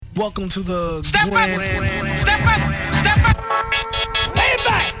Welcome to the Step up! Step up! Step up! Lay it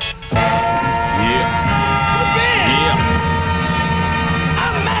back!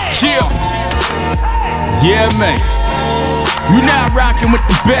 Chill. Yeah, man. You not rocking with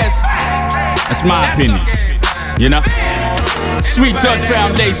the best. That's my opinion. You know? Sweet Touch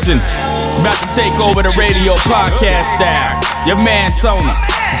Foundation. About to take over the radio podcast style. Your man Tona.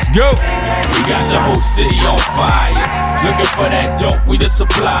 Let's go. We got the whole city on fire. Looking for that dope, we the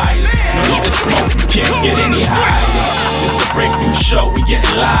suppliers. No need to smoke, you can't get any higher. It's the breakthrough show, we get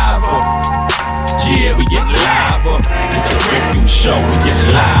liver. Yeah, we get liver. It's a breakthrough show, we get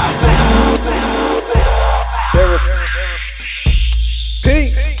liver.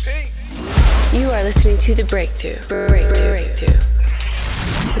 You are listening to The Breakthrough.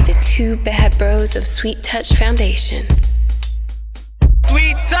 With the two bad bros of Sweet Touch Foundation.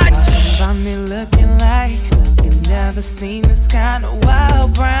 Sweet touch! By me looking like you never seen this kind of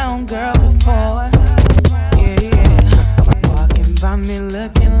wild brown girl before. Yeah. Walking by me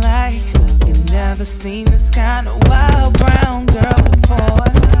looking like you never seen this kind of wild brown girl before.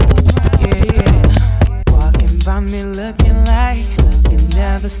 Yeah. Walking by me looking like you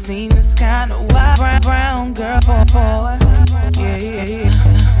never seen this kind of wild brown girl before. Yeah.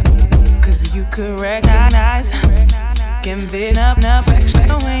 Cause you could recognize can be up,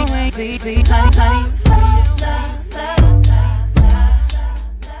 see, honey.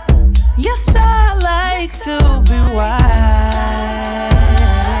 Yes, I like to be wild,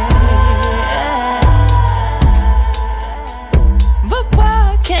 but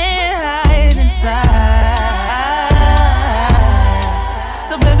why can't hide inside?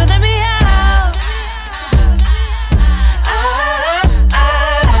 So baby, let me out.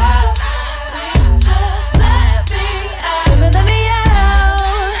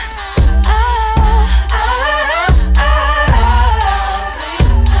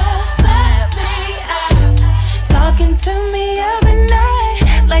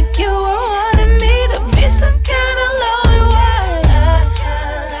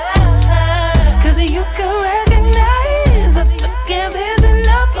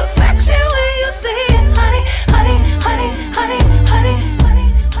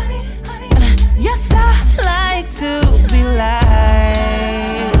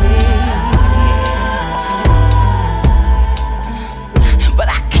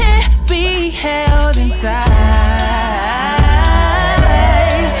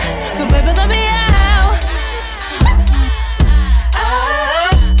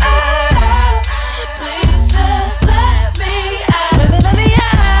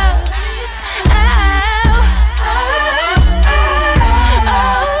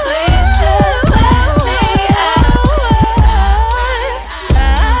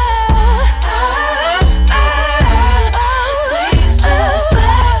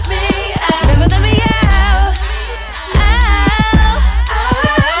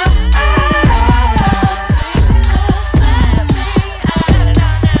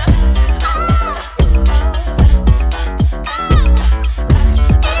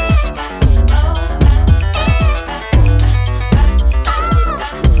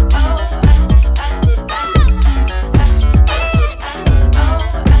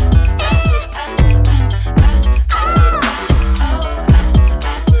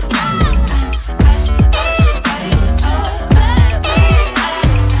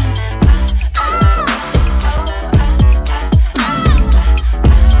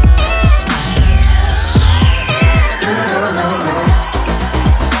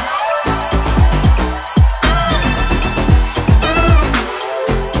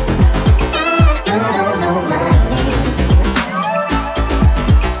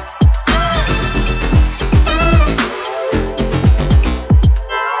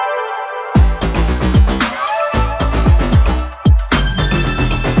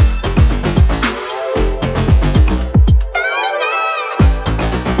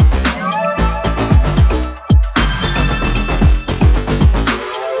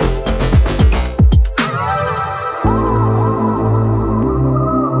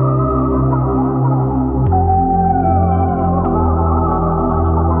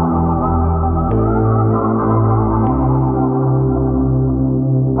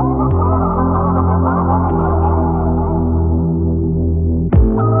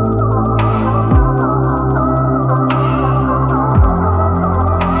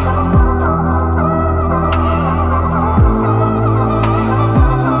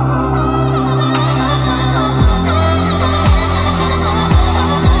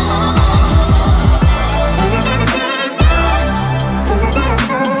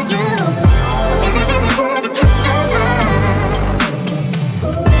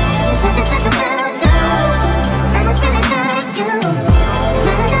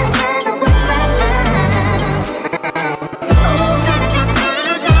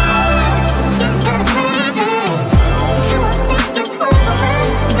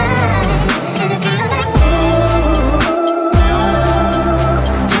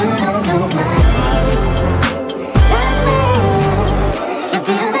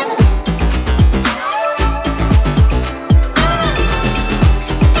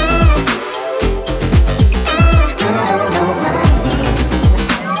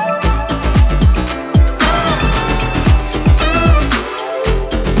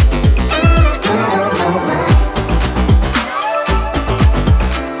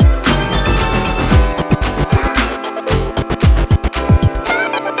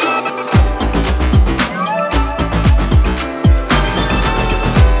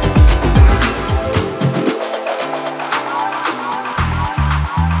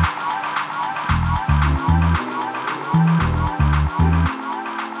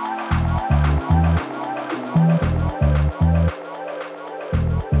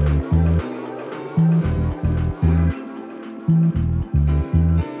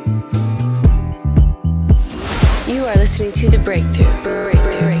 listening to The Breakthrough.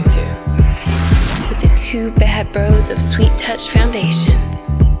 With the two bad bros of Sweet Touch Foundation.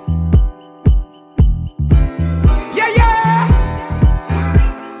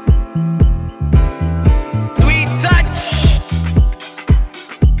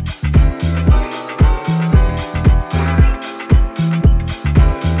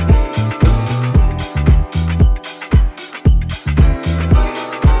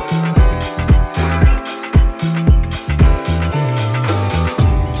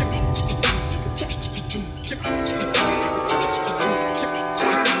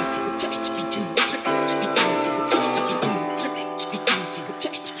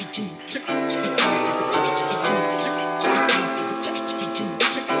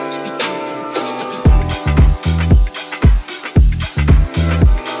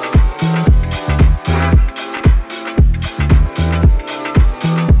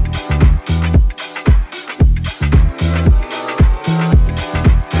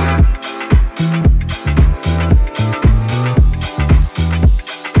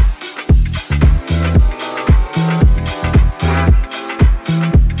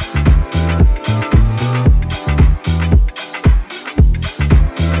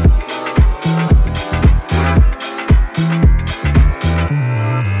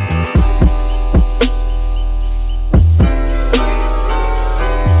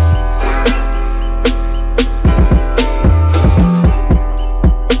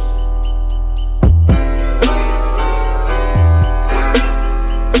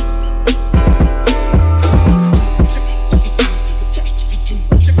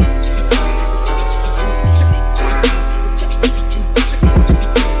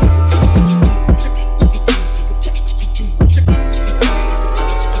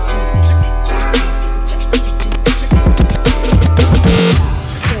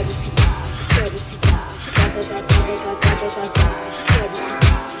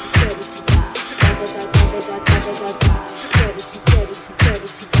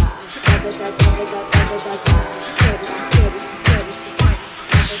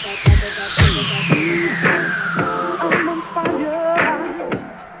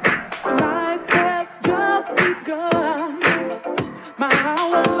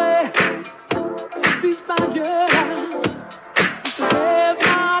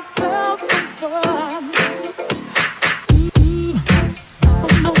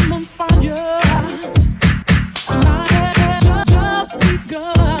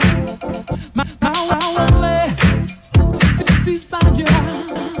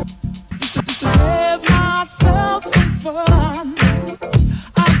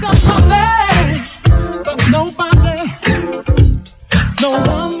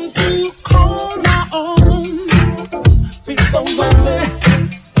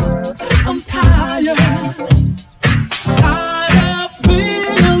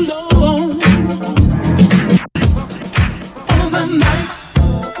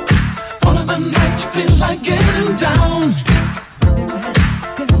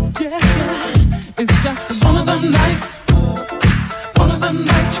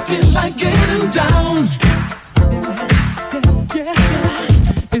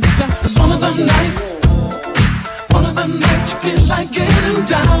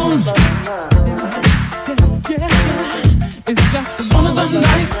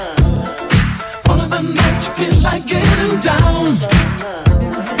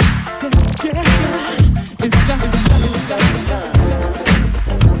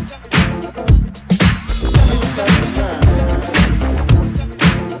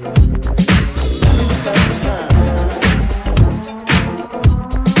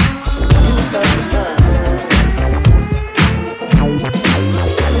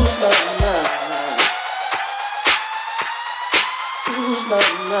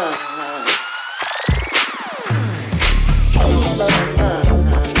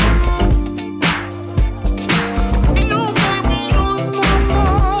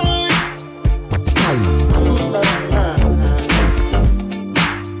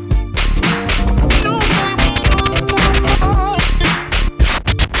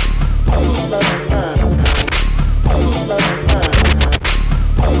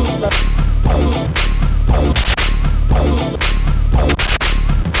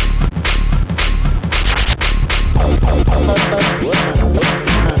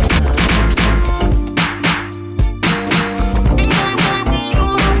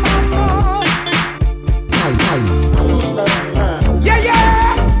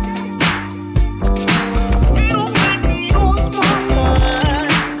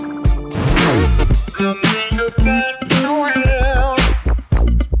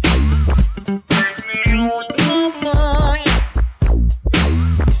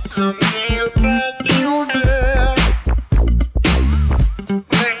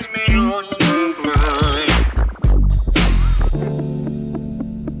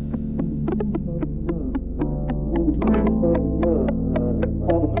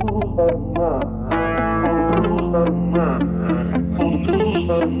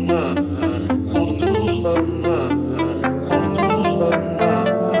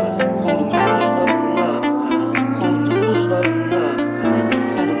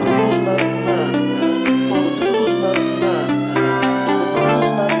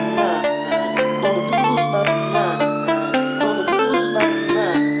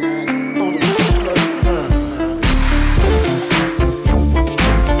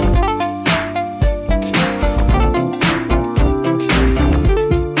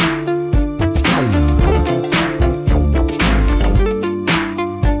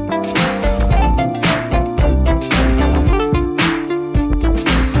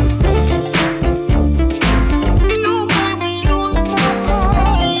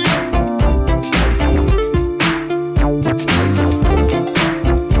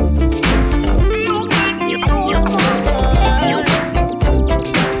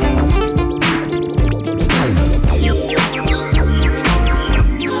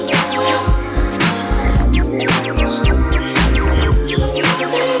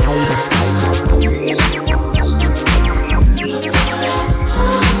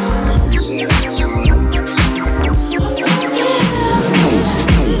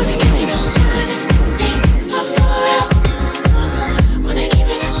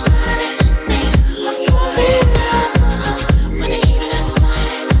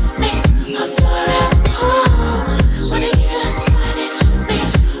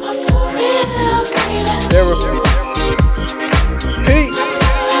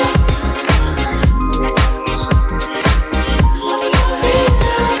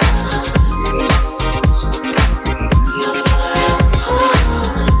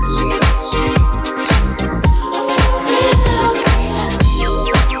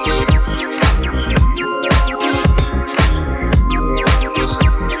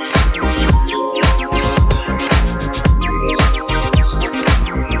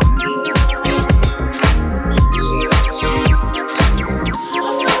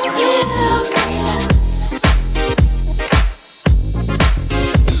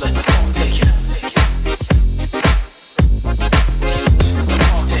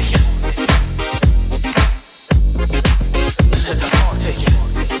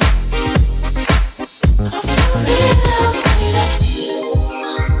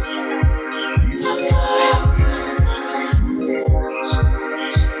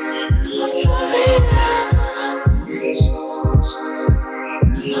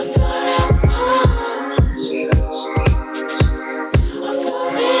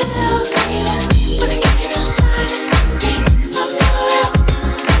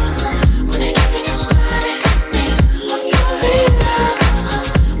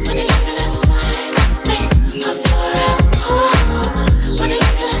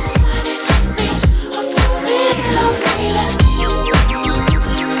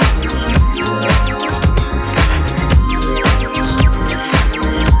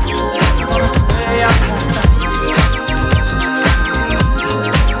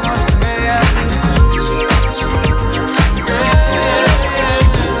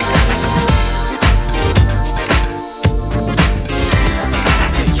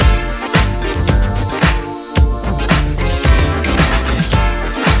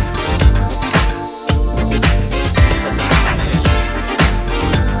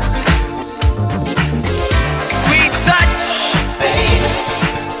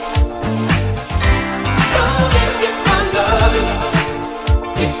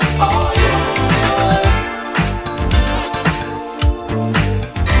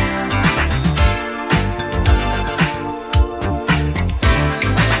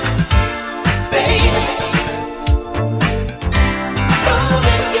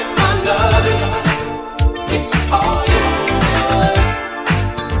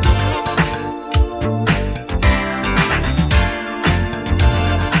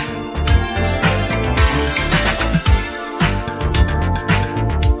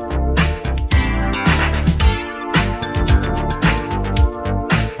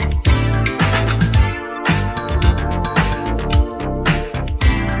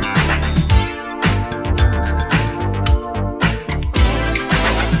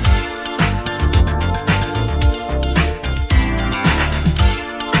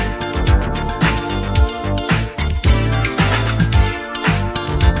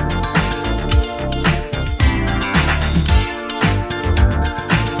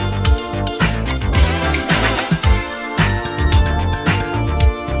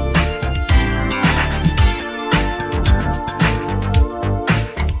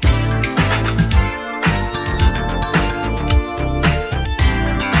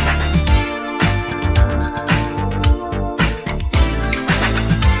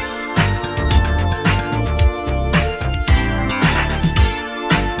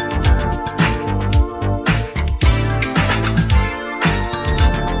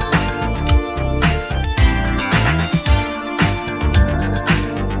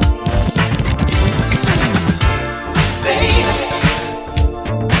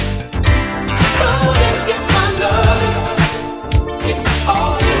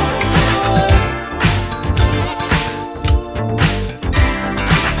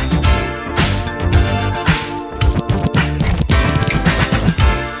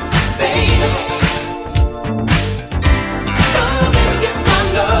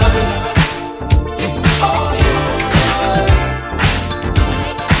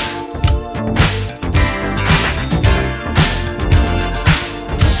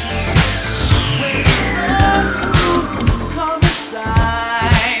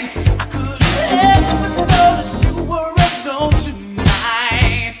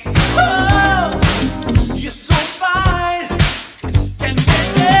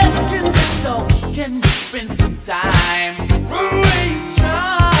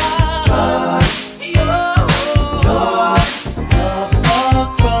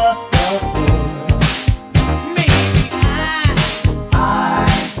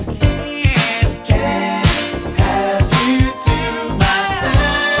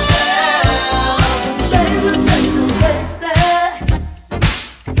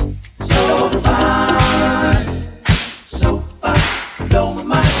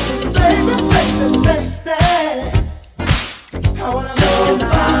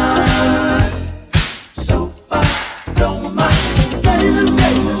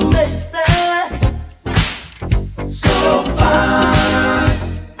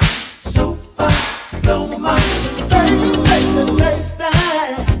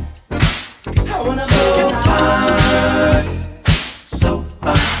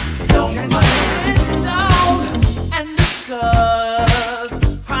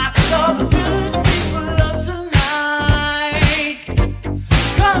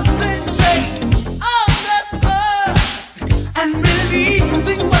 Come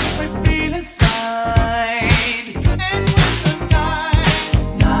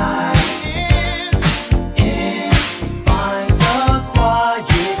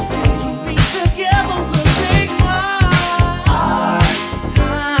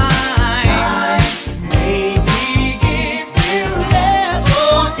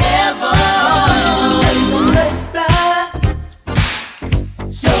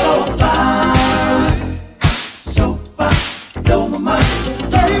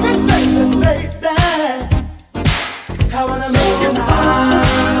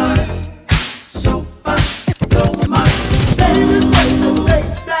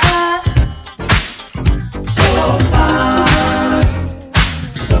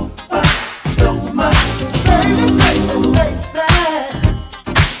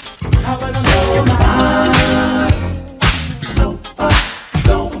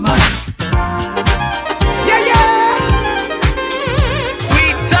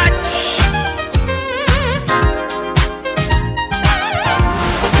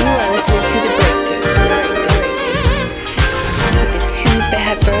listening to The Breakthrough with the two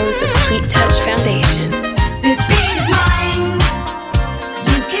bad bros of Sweet Touch Foundation. This beat is mine.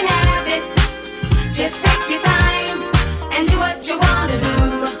 You can have it. Just take your time and do what you wanna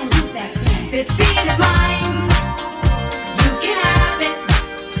do. This beat is mine. You can have it.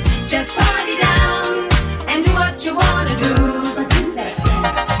 Just party down and do what you wanna do.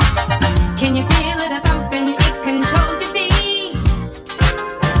 Can you feel it a thumping? It controls your feet.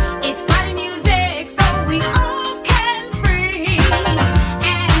 It's party music, so we all can free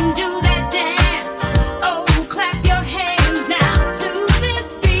and do that dance. Oh, clap your hands now to this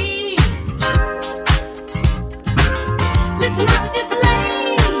beat. Listen how it just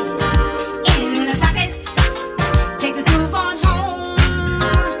lays in the socket. Take this groove on home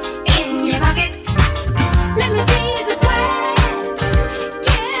in your pocket. Let me see the sweat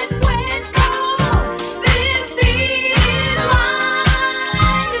get wet, 'cause this beat is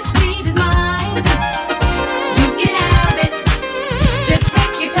mine. This beat is mine. You can have it. Just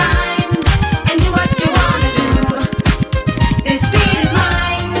take your time and do what you wanna do. This beat is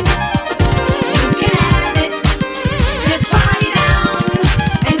mine. You can have it. Just party down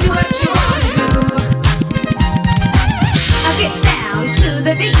and do what you wanna do. I'll get down to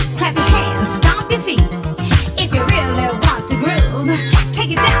the beat. Clap your hands, stomp your feet. If you really want to groove,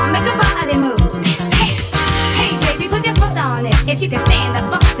 take it down, make the body move. Hey baby, put your foot on it. If you can stand the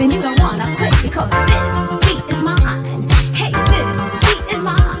funk, then you don't wanna quit, because this beat is mine. Hey, this beat is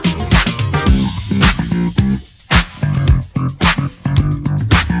mine.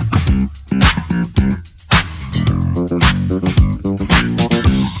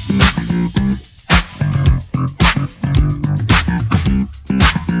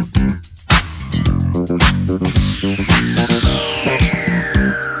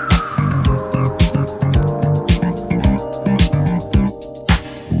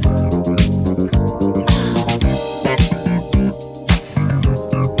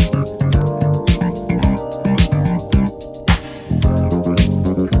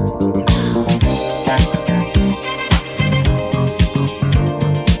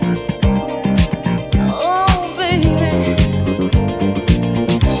 Oh, baby.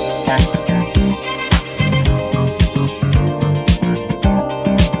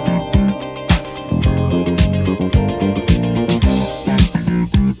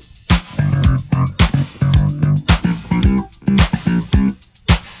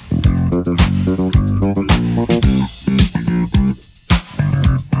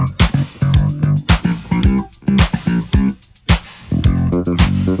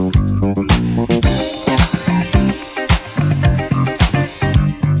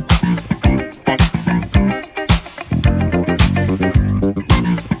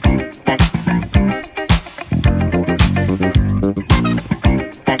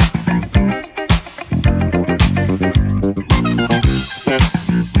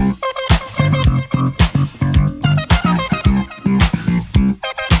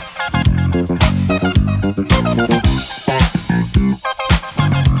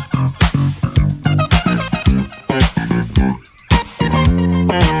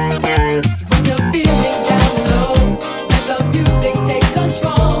 When you're feeling down low, let the music take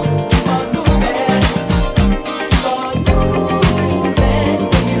control. Keep on moving, keep on moving.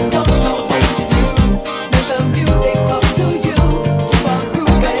 When you don't know what to do, let the music talk to you. Keep on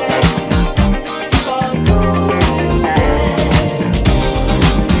grooving, keep on moving.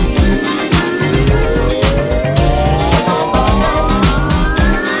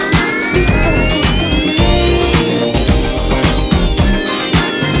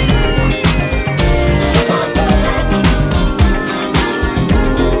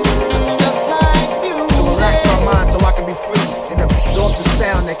 Relax my mind so I can be free and absorb the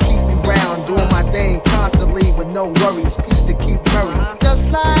sound that keep me round, doing my thing constantly with no worries. Peace to keep merry, just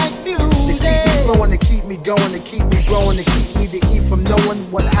like music. To keep me flowing, to keep me going, to keep me growing, to keep me to eat from knowing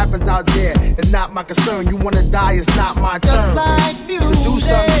what happens out there. It's not my concern. You wanna die, it's not my turn. To do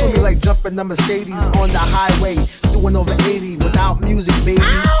something to me like jumping the Mercedes on the highway, doing over 80 without music, baby.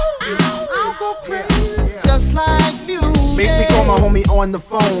 I'll go crazy. Just like music. Make me call my homie on the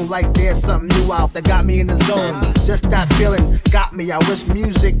phone like there's something new out that got me in the zone. Just that feeling got me. I wish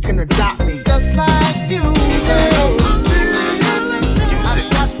music can adopt me. Just like music.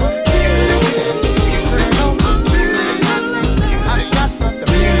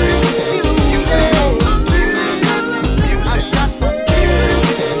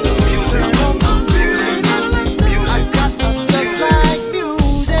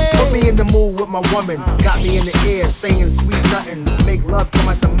 My woman got me in the air saying sweet nothings. Make love come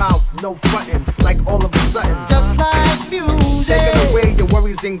out the mouth, no frontin'. Like all of a sudden, just like music. Taking away your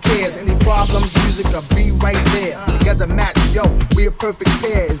worries and cares. Any problems, music will be right there. Together match, yo, we a perfect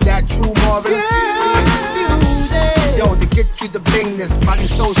pair. Is that true, Marvin? Yo, to get you the bangness, body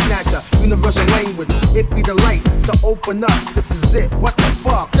soul snatcher, universal language, it be the light, so open up, this is it, what the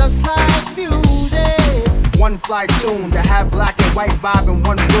fuck? Just like music. One fly tune to have black and white vibe in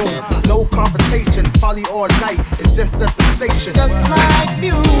one room. No confrontation, probably all night, it's just a sensation. Just like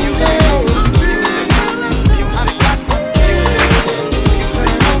music.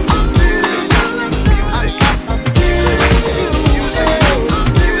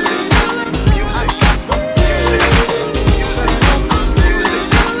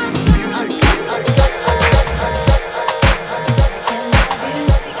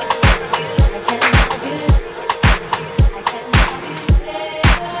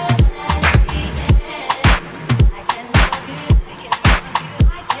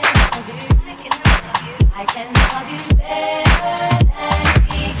 I can love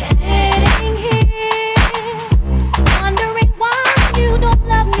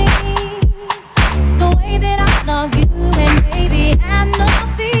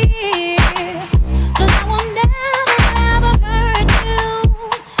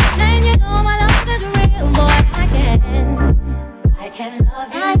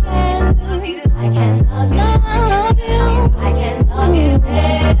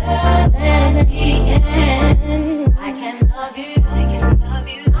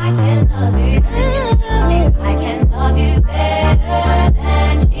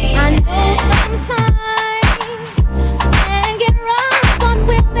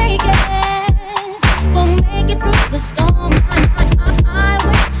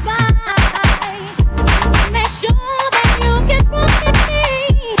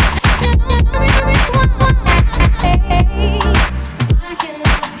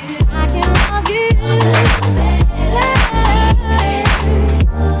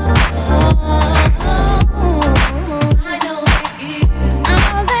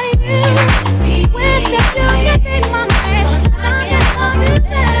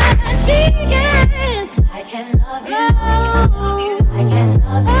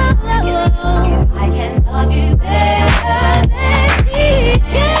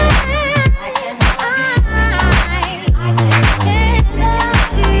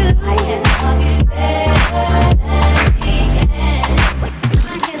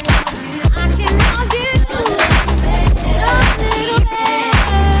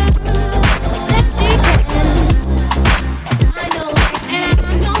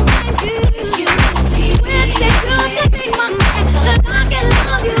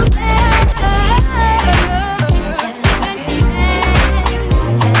you.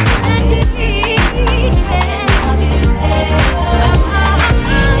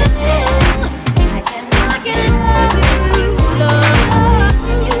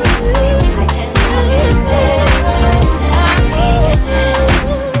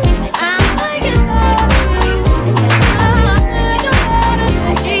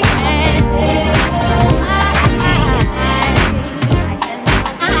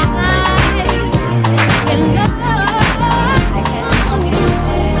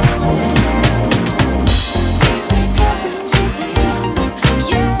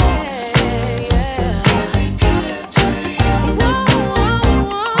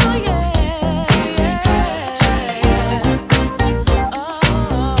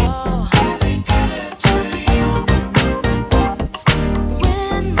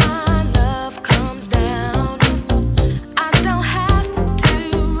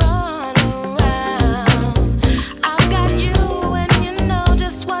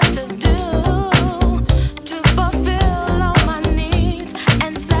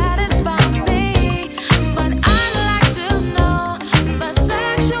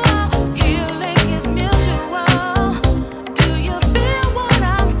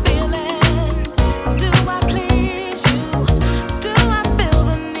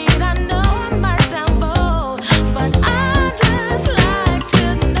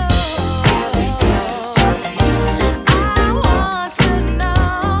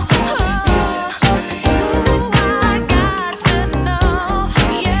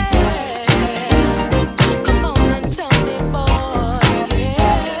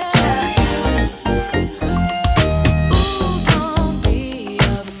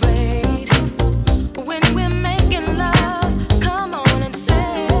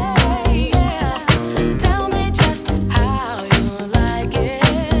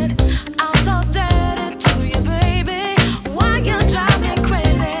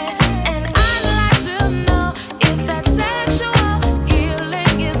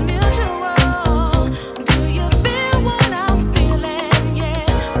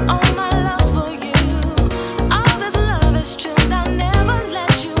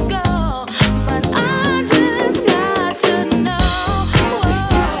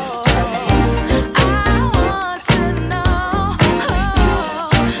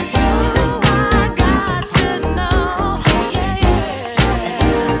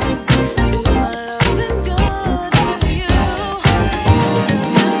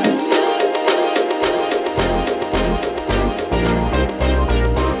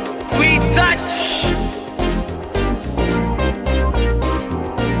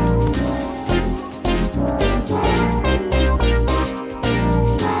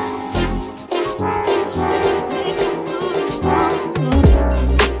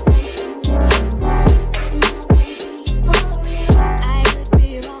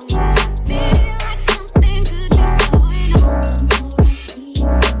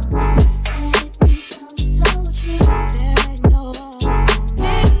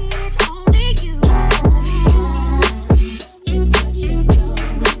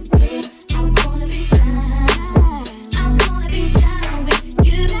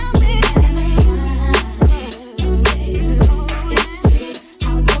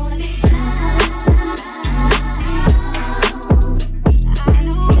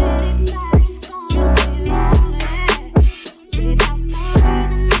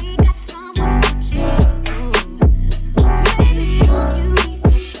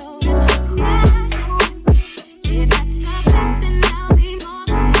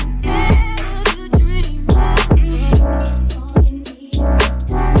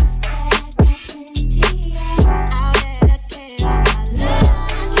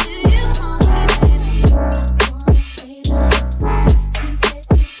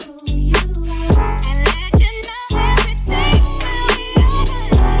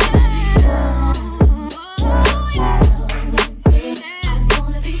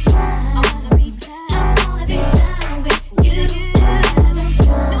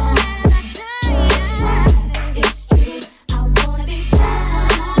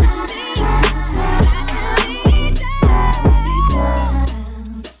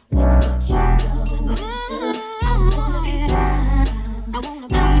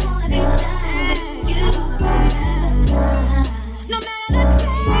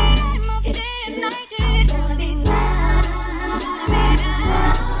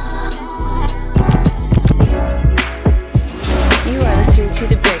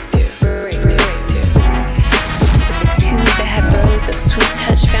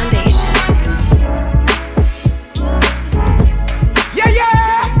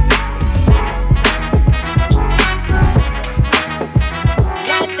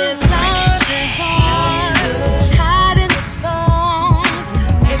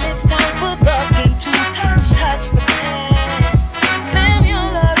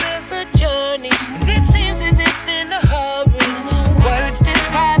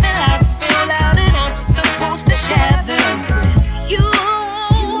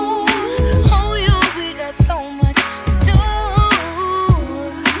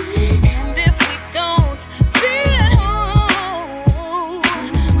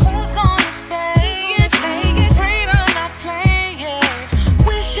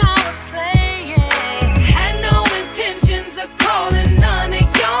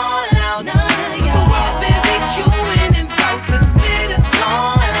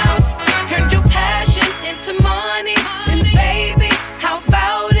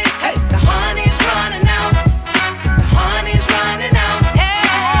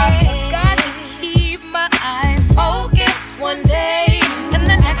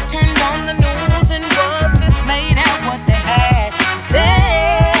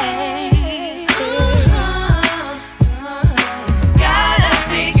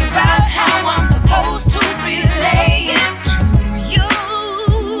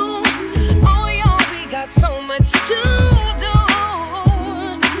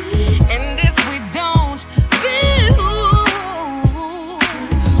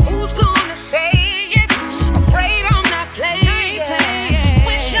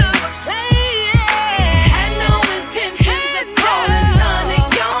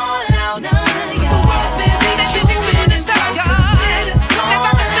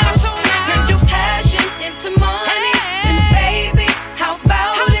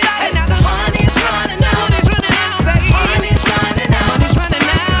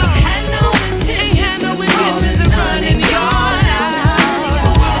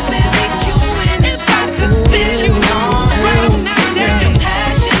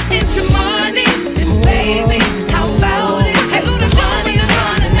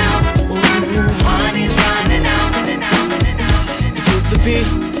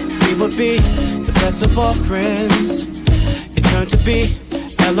 we would be the best of all friends. It turned to be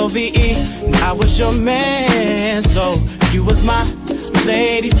L.O.V.E, and I was your man. So you was my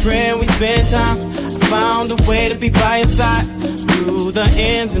lady friend. We spent time. I found a way to be by your side through the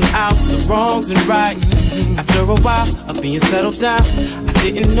ins and outs, the wrongs and rights. After a while of being settled down, I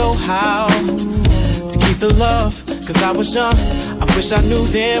didn't know how to keep the love, cause I was young. I wish I knew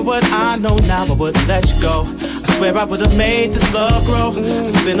then what I know now. I wouldn't let you go. I swear I would've made this love grow. I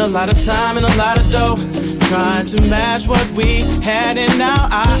spent a lot of time and a lot of dough trying to match what we had, and now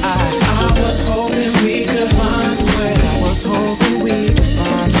I was hoping we could find a way. I was hoping we could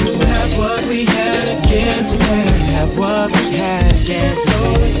find to have what we had again today. Have what we had again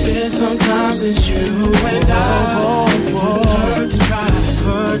today. It's been some time since you and I heard to try to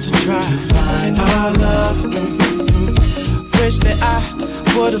find our love. Wish that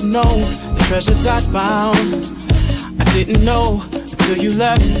I would've known the treasures I found. I didn't know until you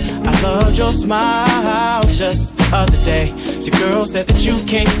left. I loved your smile just the other day. Your girl said that you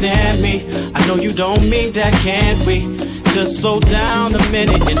can't stand me. I know you don't mean that, can't we? Just slow down a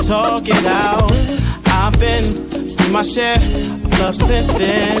minute and talk it out. I've been through my share of love since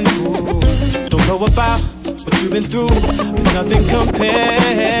then. Don't know about what you've been through, but nothing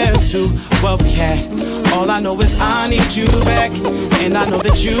compares to what we had. All I know is I need you back, and I know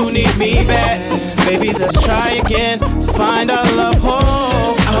that you need me back. Baby, let's try again to find our love.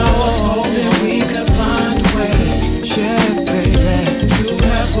 Oh, I was hoping we could find a way, yeah, baby, to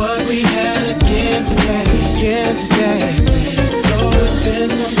have what we had again today. Though it's been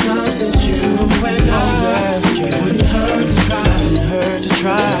some time since you and I wouldn't hurt to try to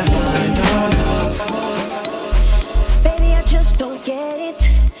find our love. Baby, I just don't get it.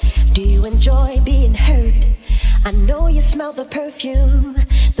 Do you enjoy being hurt? I know you smell the perfume,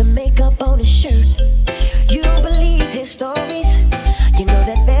 the makeup on his shirt. You don't believe his stories. You know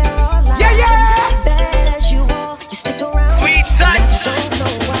that there are lies. Bad as you are, you stick around. Sweet touch. Don't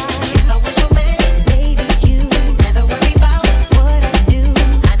know why. If I was your man, baby, you never worry about what I do.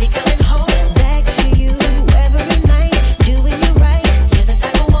 I'd be coming home back to you every night, doing you right. You're the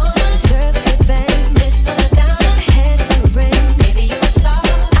type of woman deserve a good thing. This for the diamond, head for the ring. Baby, you're a star.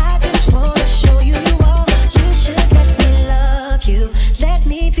 I just wanna show you you are. You should let me love you. Let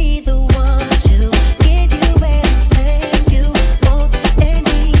me be the one to give you everything you want and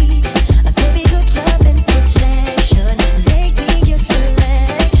need. A baby, good love and protection. Make me your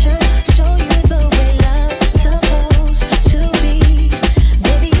selection. Show you the way love's supposed to be.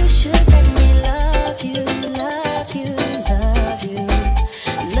 Baby, you should let me love you, love you, love you,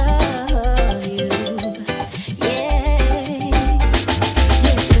 love you. Yeah.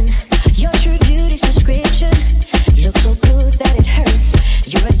 Listen, your true beauty's description looks so good that it hurts.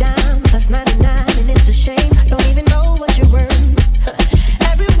 You're a dime plus 99, and it's a shame. Don't even know what you're worth.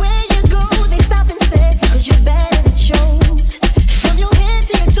 Everywhere you go, they stop and stare, cause you're bad and it shows. From your head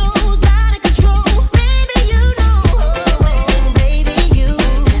to your toes, out of control. Baby, you know. Baby, you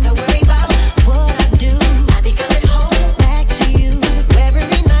never worry about what I do. I'll be coming home back to you every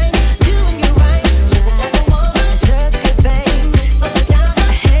night, doing you right. You're the type of woman deserves good things. For the diamond,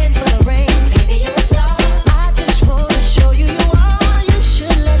 a handful of rings. Baby, you're a star. I just wanna show you you are. You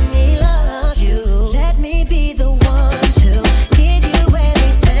should let me love you. Let me be the one to give you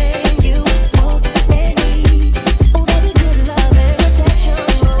everything you want and need. Oh, baby, good love and protection.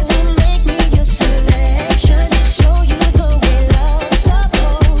 Make me your selection. Show you the way love's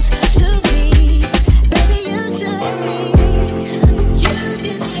supposed to be. Baby, you should let me. You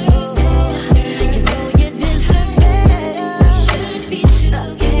deserve better. You know you deserve better. We should be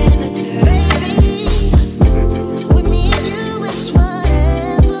together, baby. With me and you, it's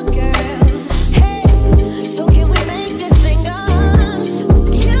whatever, girl. Hey, so can we make this thing us?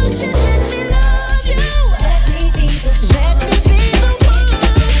 You should let me love you. Let me be the one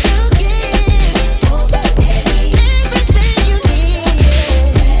to give everything you need.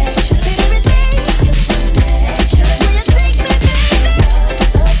 Say everything. Will you take me,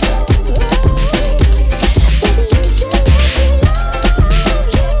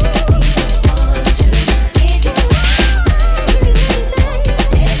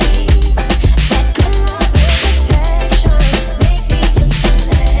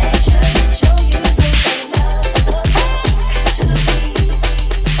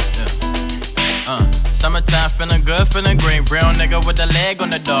 Summertime feeling good, feeling great. Brown nigga with the leg on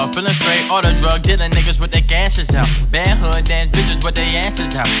the door, feeling straight. All the drug dealing niggas with their gashes out. Bad hood dance bitches with their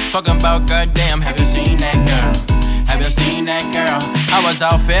asses out. Talking about goddamn, have you seen that girl? Have you seen that girl? I was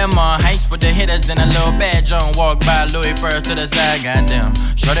out Fairmont Heights with the hitters in a little bad joint. Walked by Louis first to the side, goddamn.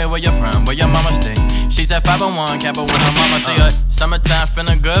 Shorty, where you from? Where your mama stay? She said 501, Kappa when her mama stay. Summertime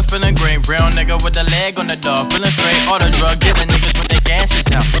feeling good, feeling great. Brown nigga with the leg on the door, feeling straight. All the drug dealing niggas with their gashes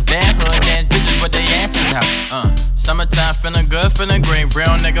out. Bad hood dance bitches with their asses out. Summertime feeling good, feeling great.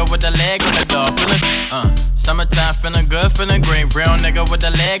 Brown nigga with the leg on the door, feeling. Summertime feeling good, feeling great. Brown nigga with the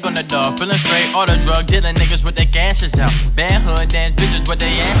leg on the door, feeling straight. All the drug dealing niggas with their gashes out. Bad hood dance bitches with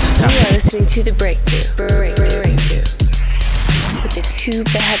their asses out. You are listening to The Breakthrough. With the two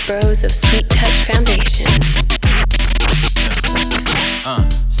bad bros of Sweet Touch Foundation.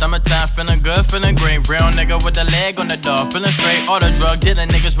 Summertime feeling good, feeling great. Brown nigga with the leg on the door, feeling straight. All the drug dealing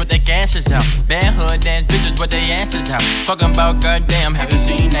niggas with their gashes out. Bad hood dance bitches with their asses out. Talking about goddamn, have you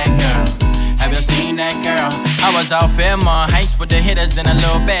seen that girl? Have you seen that girl? I was out Fairmont Heights with the hitters in a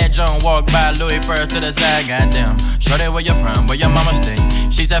little bad Joan. Walk by Louis first to the side, goddamn. Shorty, where you from? Where your mama stay?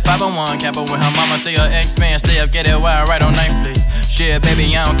 She said 501, Kappa with her mama. Stay her ex-man, stay up, get it wild right on 9th place. Shit, baby,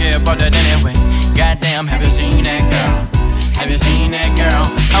 I don't care about that anyway. Goddamn, have you seen that girl? Have you seen that girl?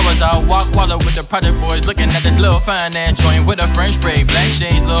 I was out walk water with the project boys, looking at this little fine ass joint with a French braid, black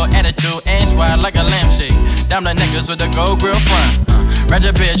shades, little attitude, and swag like a lampshade. Damn the niggas with the gold grill front.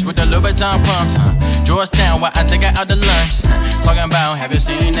 Ratchet bitch with the Louis Vuitton pumps. Georgetown, where I take her out to lunch. Talking about, have you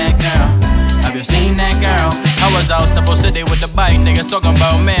seen that girl? Have you seen that girl? I was out Simple City with the bike niggas talking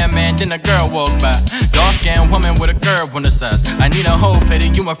about man, then a girl walked by. Dark-skinned woman with a curve on the sides. I need a whole plate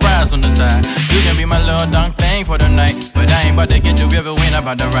of you and fries on the side. You can be my little dunk thing for the night, but I ain't about to get you ever when I'm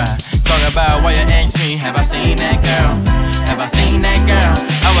about to ride. Talk about why you ask me, have I seen that girl? Have I seen that girl?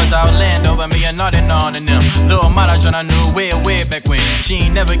 I was out land over me and nodding on and them. Little mother tryna knew way back when. She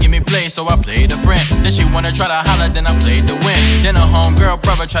ain't never give me play, so I played a friend. Then she wanna try to holler, then I played the win. Then a homegirl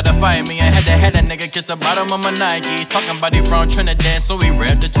brother tried to fight me and had that nigga kiss the bottom of my Nike. Talking about he from Trinidad, so we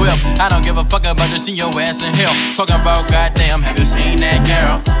read the 12. I don't give a fuck about to see your ass in hell. Talking about goddamn, have you seen that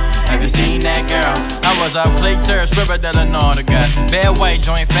girl? Have you seen that girl? I was out Clay Terrace, Riverdale and all the guys. Bad white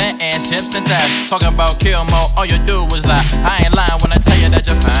joint, fat ass, hips and thighs. Talking about kill mo, all you do was lie. I ain't lying when I tell you that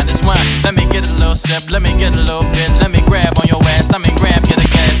you're fine as wine. Let me get a little sip, let me get a little bit. Let me grab on your ass, I mean grab, get a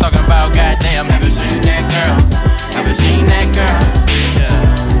gas. Talking about goddamn, have you seen that girl? Have you seen that girl? Yeah.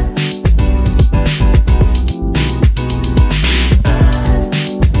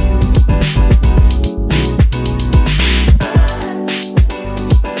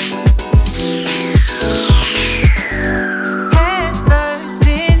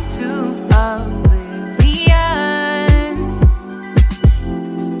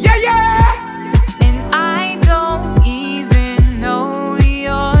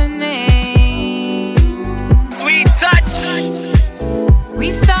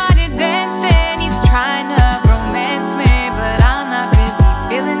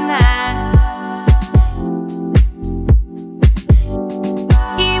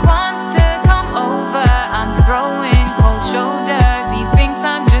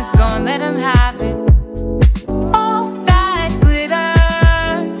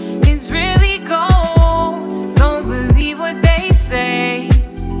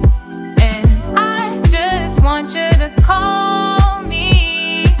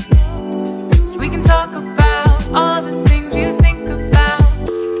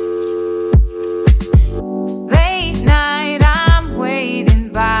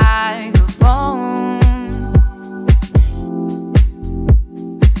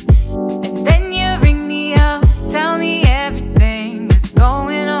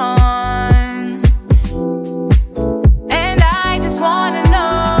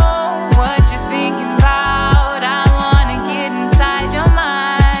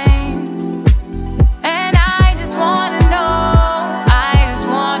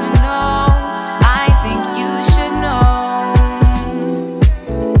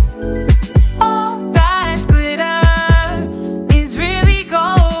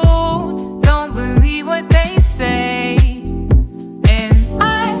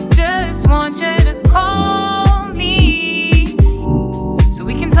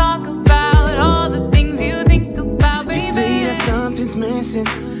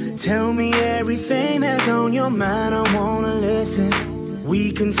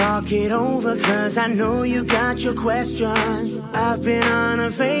 Questions. I've been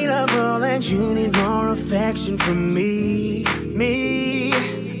unavailable and you need more affection from me.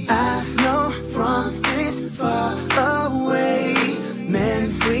 I know from this far away,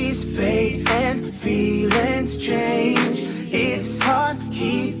 memories fade and feelings change. It's hard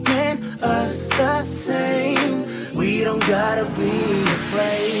keeping us the same. We don't gotta be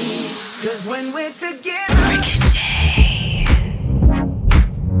afraid, 'cause when we're together,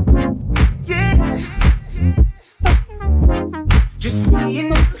 just me and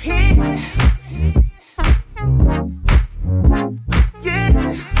you here.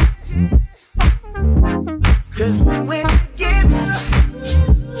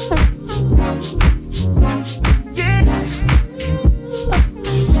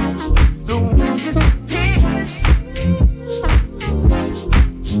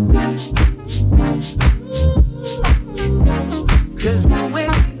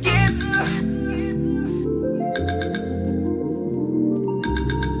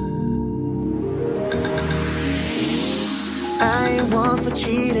 never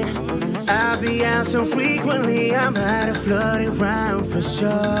cheated. I be out so frequently, I'm out of flooding around for sure.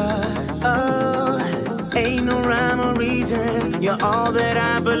 Oh, ain't no rhyme or reason. You're all that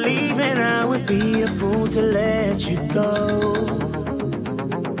I believe in. I would be a fool to let you go.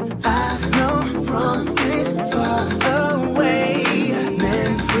 I know from this far away,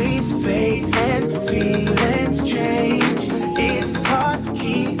 memories fade and feelings change. It's hard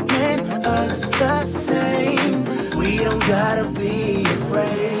keeping us the same. We don't gotta be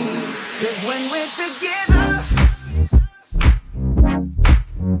afraid. 'Cause when we're together,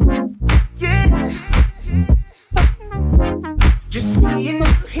 yeah, just me and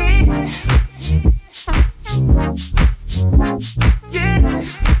you here, yeah.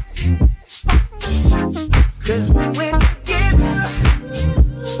 'Cause when we're together,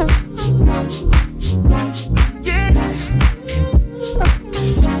 yeah,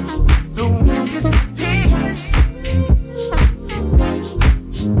 the world disappears.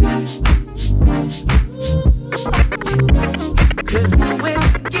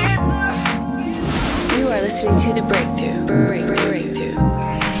 You are listening to The Breakthrough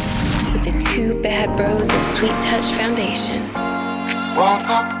with the two bad bros of Sweet Touch Foundation. Won't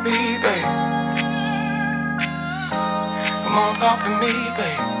talk to me, babe. Come on, talk to me,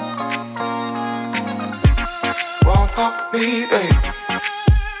 babe. Won't talk to me, babe.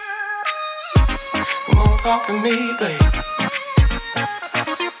 Come on, talk to me, babe.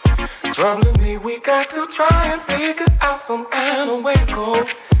 Troubling me, we got to try and figure out some kind of way to go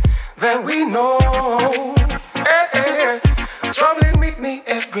that we know. Hey, hey. Troubling meet me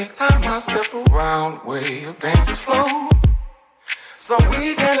every time I step around way of dangerous flow. So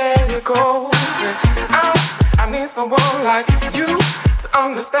we can let it go. Say, I need someone like you to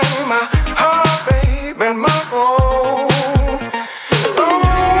understand my heart, babe, and my soul. So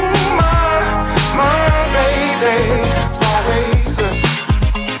my baby, it's always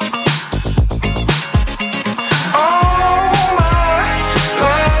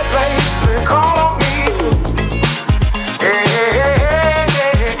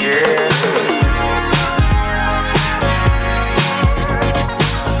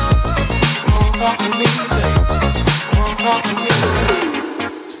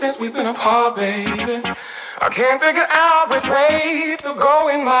since we've been apart, baby, I can't figure out which way to go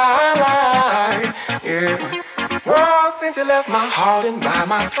in my life, yeah. Well, since you left my heart and by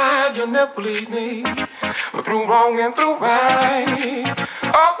my side, you'll never believe me. We're through wrong and through right.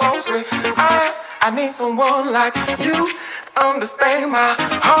 Oh, say, I need someone like you to understand my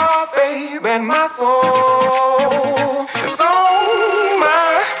heart, babe, and my soul. So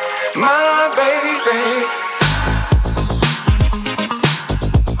my baby.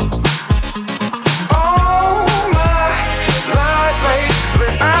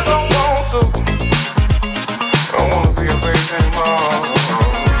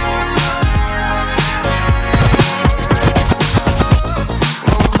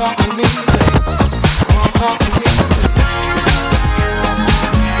 Talk to me, babe. Talk to me,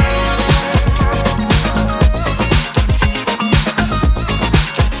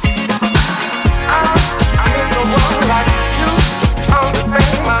 I need someone like you to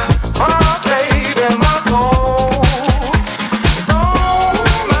understand my heart, babe, and my soul. So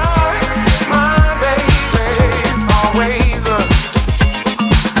my baby is always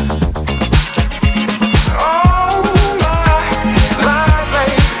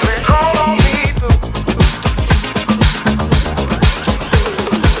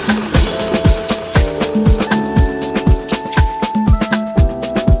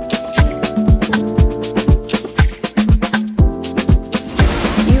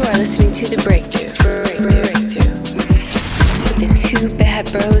listening to The Breakthrough with the two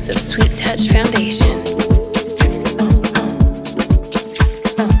bad bros of Sweet Touch Foundation.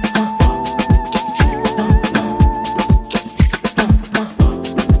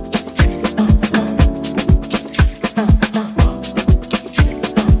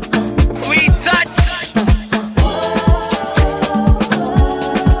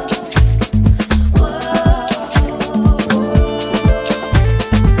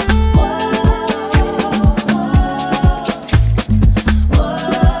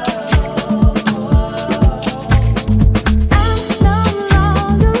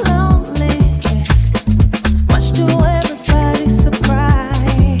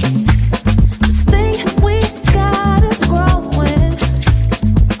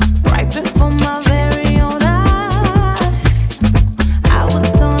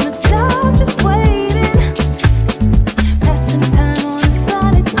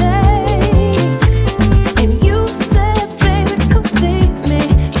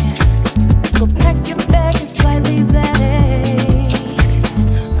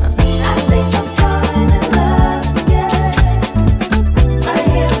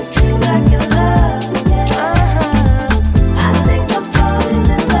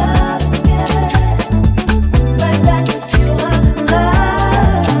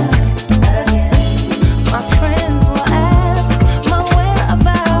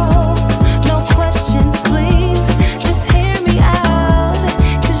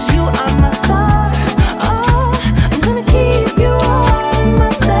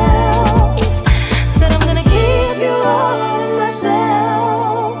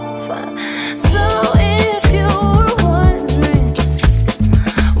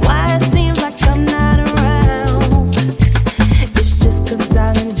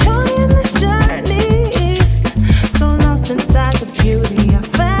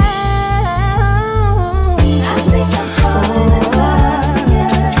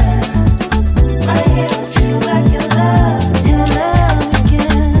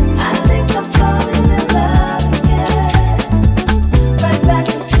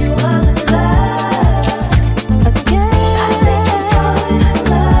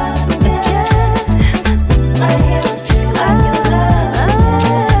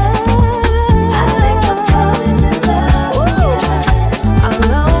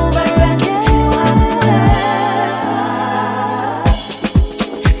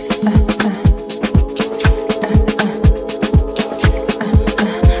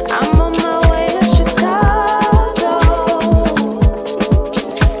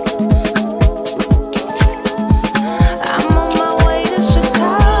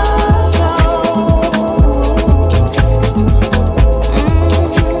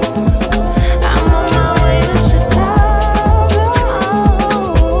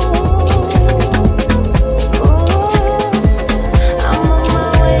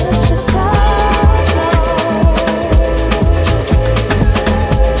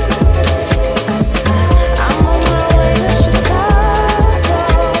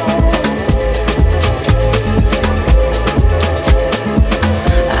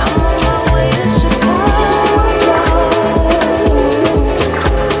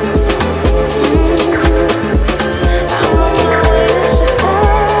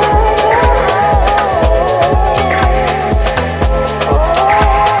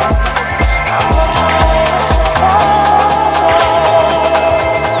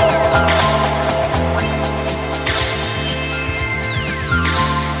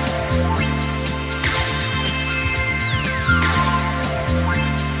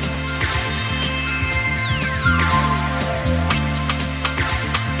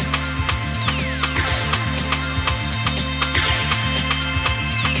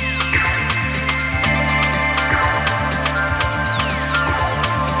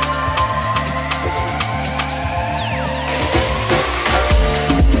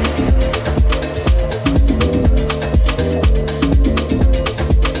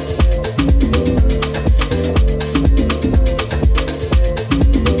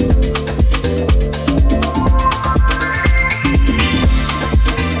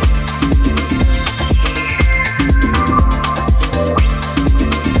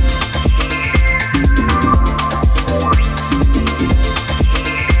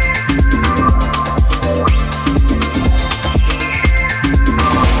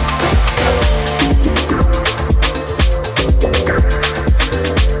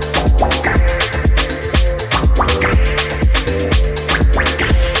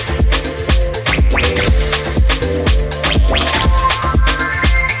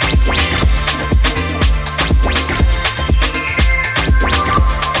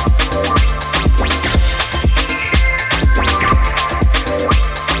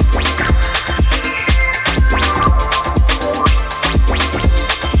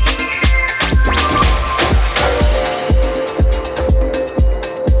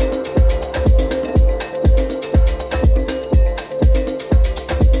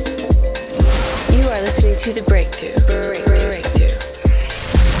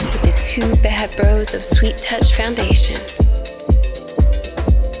 two bad bros of Sweet Touch Foundation.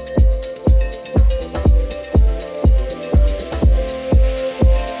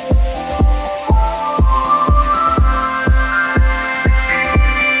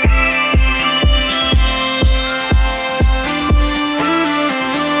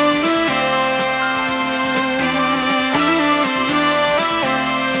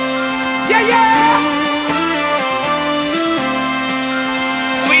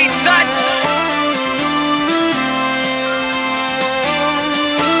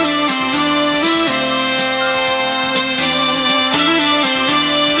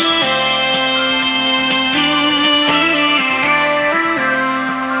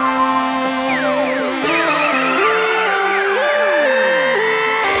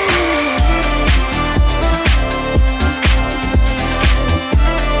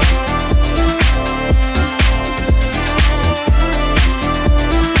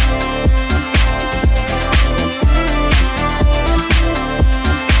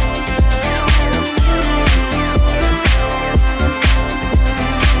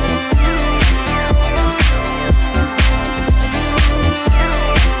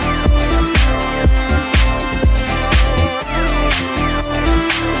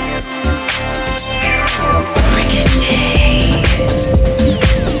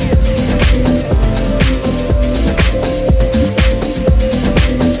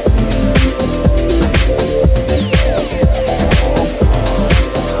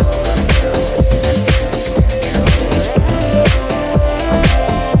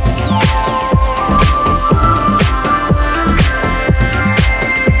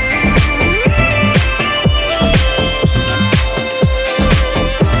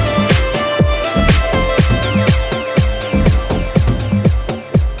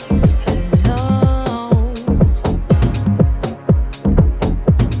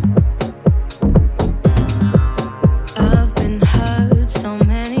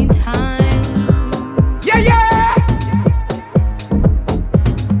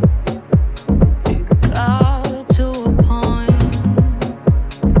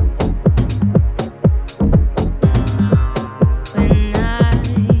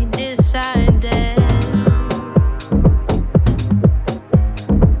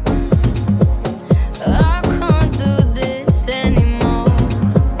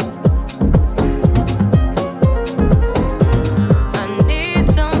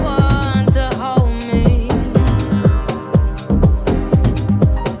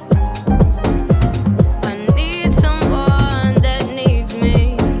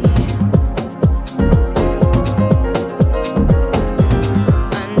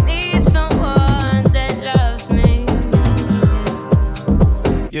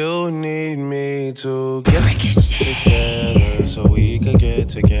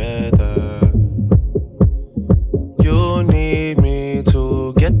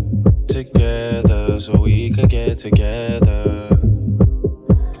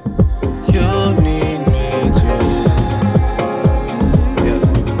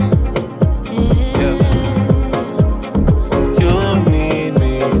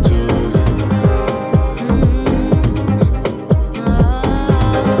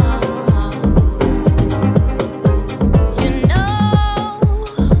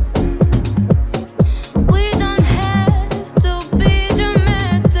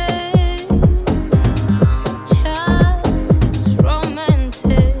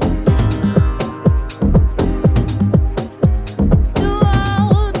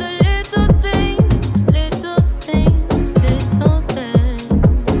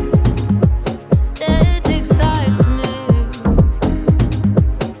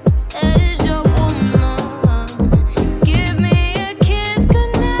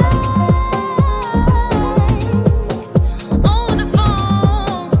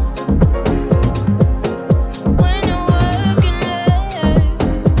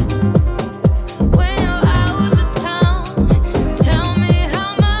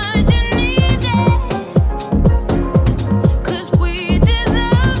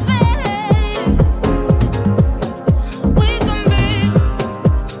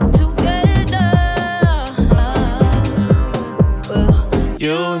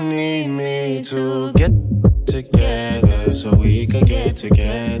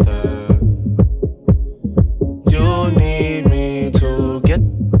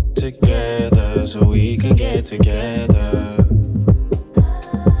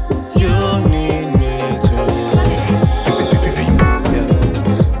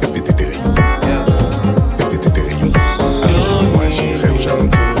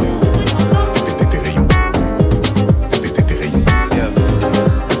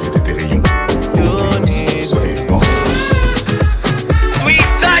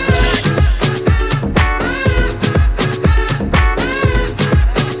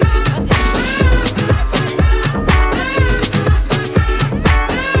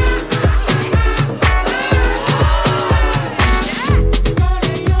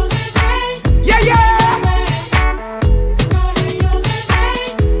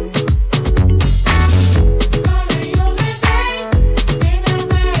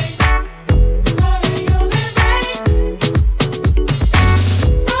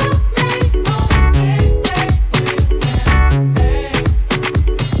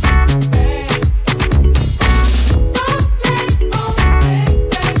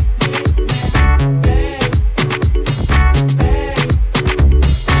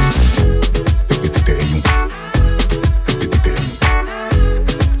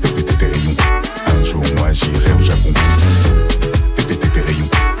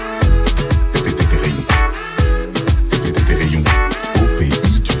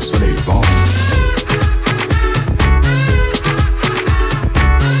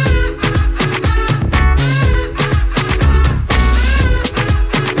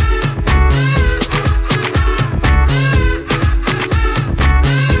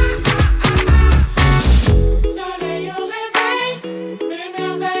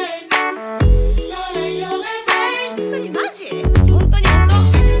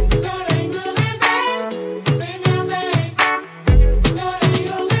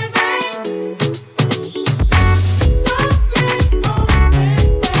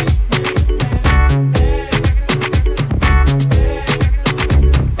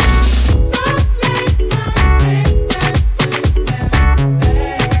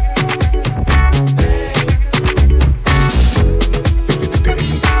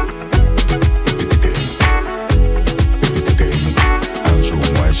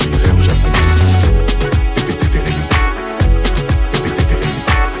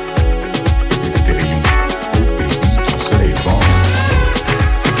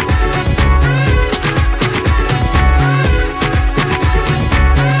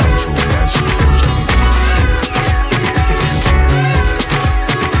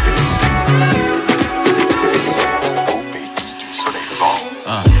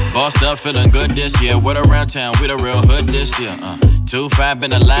 up, feeling good this year. What around town, we the real hood this year. 2-5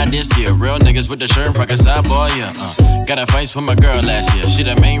 been a lie this year. Real niggas with the shirt, rock a side boy, yeah. Got a fight with my girl last year. She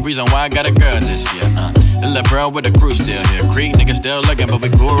the main reason why I got a girl this year. Little bro with the crew still here. Creek niggas still looking, but we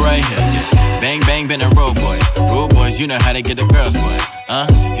cool right here. Yeah. Bang bang, been a road boys. Rude boys, you know how they get the girls, boy.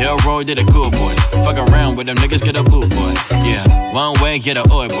 Hill Road did a cool boy. Fuck around with them niggas, get a boot boy. Yeah, one way, get a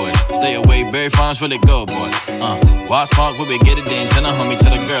oi boy. Stay away, Berry Farms, really go, boy. Watts Park, where we get it in. Tell a homie,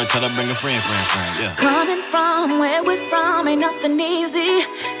 tell a girl, tell her bring a friend, yeah. Coming from where we're from ain't nothing easy.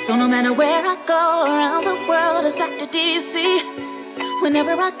 So no matter where I go around the world, it's back to DC.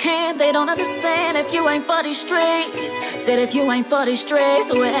 Whenever I can, they don't understand if you ain't for these streets. Said if you ain't for these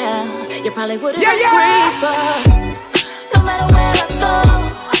streets, well, you probably wouldn't agree, but no matter where I go,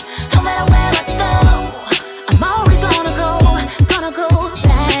 no matter where I go, I'm always gonna go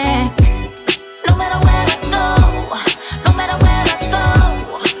back. No matter where I go, no matter where I go,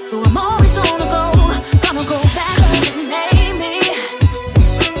 so I'm always gonna go back. 'Cause it made me.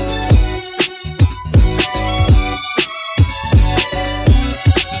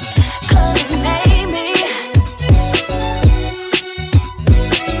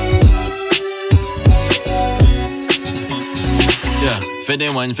 Yeah,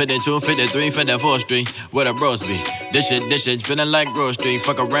 51, 52, 53, 54th Street, where the bros be. This shit, feeling like Grove Street.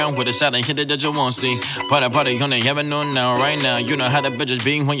 Fuck around with a silent hit that you won't see. Party on the avenue now, right now. You know how the bitches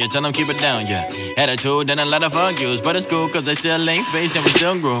be when you tell them keep it down, yeah. Attitude and a lot of argues, but it's cool cause they still ain't face and we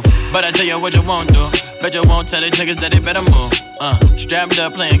still groove. But I tell you what you won't do. Bet you won't tell these niggas that they better move. Strapped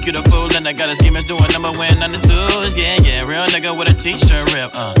up, playing cute fools, and I got a schemers doing number one on the twos. Yeah, real nigga with a t-shirt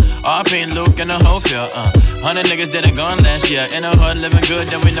rip. RP Luke and the whole field. 100 niggas that are gone last year. In the hood, living good,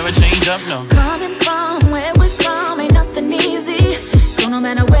 then we never change up, no. Coming from where we're from ain't nothing easy. So no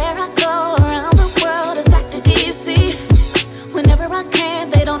matter where I go around the world, it's back to DC. Whenever I can,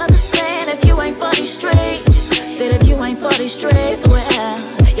 they don't understand if you ain't for these streets. Said if you ain't for these streets, well,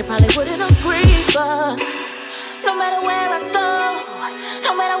 you probably wouldn't agree, but no matter where I go,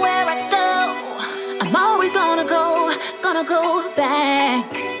 no matter where I go, I'm always gonna go back.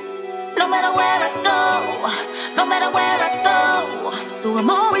 No matter where I go, no matter where I go, so I'm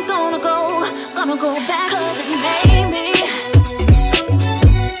always gonna go back. 'Cause it made me.